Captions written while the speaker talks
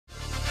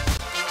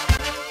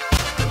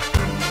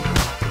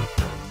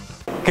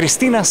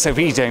Cristina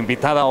Sevilla,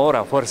 invitada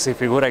ahora a Fuerza y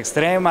Figura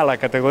Extrema, la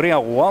categoría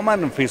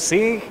Woman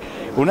Physique,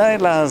 una de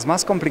las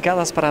más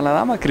complicadas para la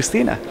dama,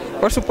 Cristina.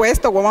 Por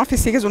supuesto, Woman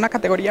Physique es una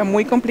categoría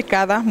muy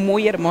complicada,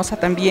 muy hermosa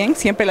también,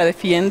 siempre la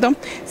defiendo,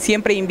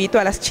 siempre invito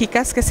a las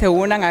chicas que se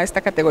unan a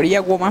esta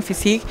categoría Woman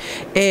Physique,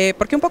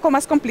 porque es un poco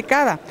más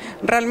complicada,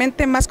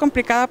 realmente más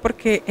complicada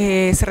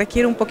porque se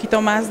requiere un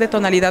poquito más de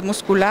tonalidad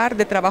muscular,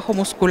 de trabajo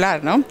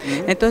muscular, ¿no?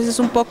 Entonces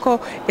un poco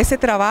ese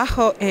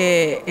trabajo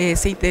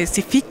se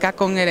intensifica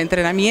con el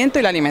entrenamiento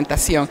y la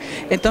alimentación,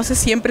 entonces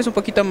siempre es un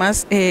poquito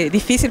más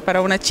difícil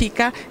para una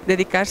chica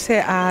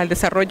dedicarse al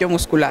desarrollo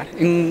muscular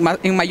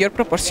en mayor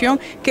proporción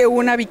que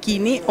una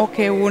bikini o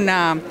que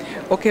una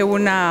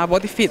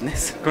body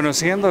fitness.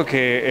 Conociendo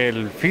que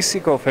el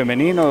físico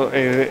femenino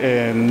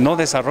no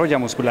desarrolla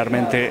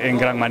muscularmente en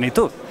gran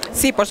magnitud.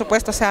 Sí, por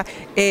supuesto, o sea,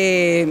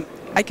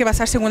 hay que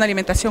basarse en una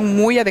alimentación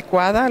muy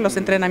adecuada, los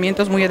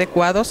entrenamientos muy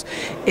adecuados.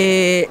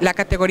 La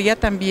categoría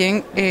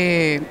también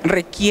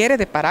requiere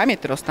de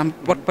parámetros,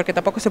 porque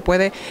tampoco se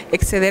puede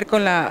exceder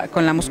con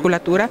la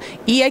musculatura,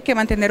 y hay que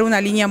mantener una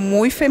línea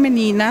muy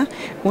femenina,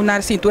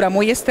 una cintura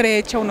muy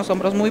estrecha, unos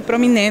hombros muy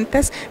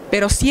prominentes,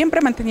 pero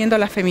siempre manteniendo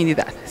la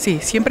feminidad. Sí,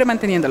 siempre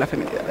manteniendo la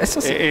feminidad,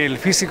 eso sí. El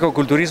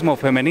físico-culturismo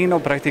femenino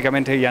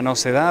prácticamente ya no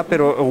se da,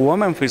 pero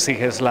Woman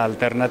Physique es la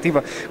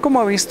alternativa. ¿Cómo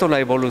ha visto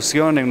la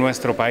evolución en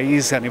nuestro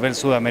país a nivel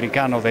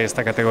sudamericano de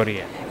esta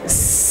categoría?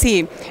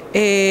 Sí,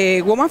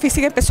 Woman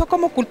Physique empezó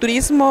como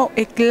culturismo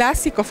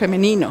clásico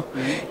femenino,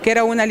 que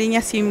era una línea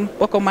así un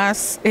poco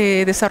más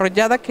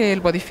desarrollada que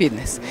el body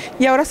fitness.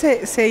 Y ahora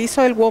se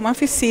hizo el Woman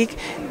Physique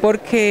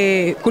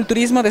porque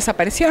culturismo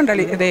desapareció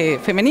de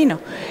femenino.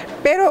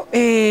 Pero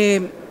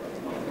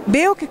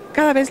veo que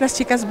cada vez las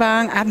chicas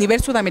van, a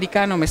nivel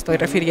sudamericano me estoy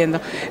refiriendo,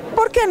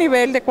 porque a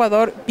nivel de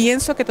Ecuador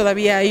pienso que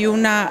todavía hay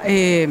una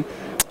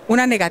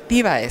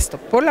negativa a esto,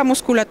 por la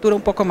musculatura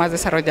un poco más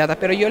desarrollada,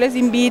 pero yo les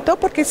invito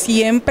porque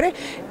siempre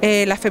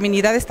la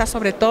feminidad está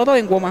sobre todo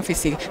en Woman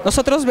Physique.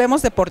 Nosotros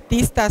vemos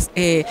deportistas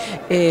de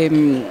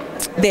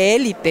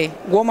élite,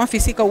 Woman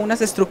Physique, con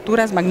unas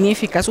estructuras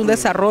magníficas, un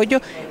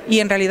desarrollo, y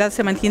en realidad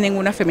se mantienen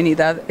una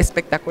feminidad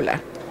espectacular.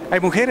 Hay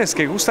mujeres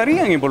que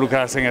gustarían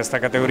involucrarse en esta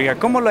categoría.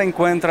 ¿Cómo la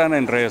encuentran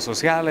en redes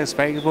sociales,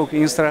 Facebook,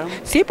 Instagram?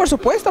 Sí, por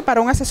supuesto, para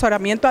un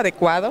asesoramiento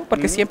adecuado,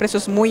 porque siempre eso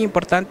es muy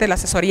importante, la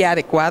asesoría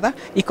adecuada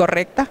y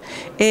correcta.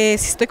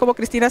 Estoy como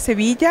Cristina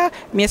Sevilla,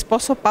 mi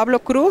esposo Pablo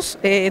Cruz,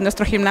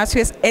 nuestro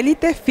gimnasio es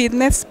Elite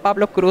Fitness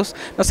Pablo Cruz.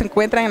 Nos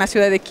encuentran en la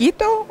ciudad de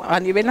Quito, a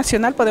nivel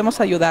nacional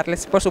podemos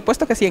ayudarles. Por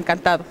supuesto que sí,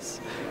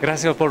 encantados.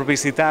 Gracias por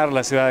visitar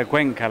la ciudad de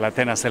Cuenca, la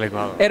Atenas del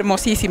Ecuador.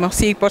 Hermosísimo,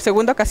 sí, por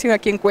segunda ocasión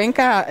aquí en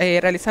Cuenca,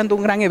 realizando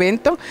un gran evento,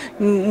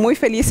 muy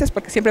felices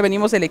porque siempre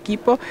venimos del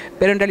equipo,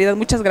 pero en realidad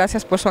muchas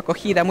gracias por su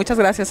acogida, muchas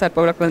gracias al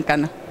pueblo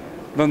cuencano.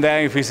 Donde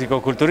hay físico,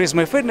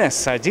 culturismo y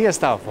fitness, allí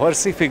está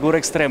Fuerza y Figura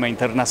Extrema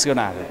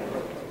Internacional.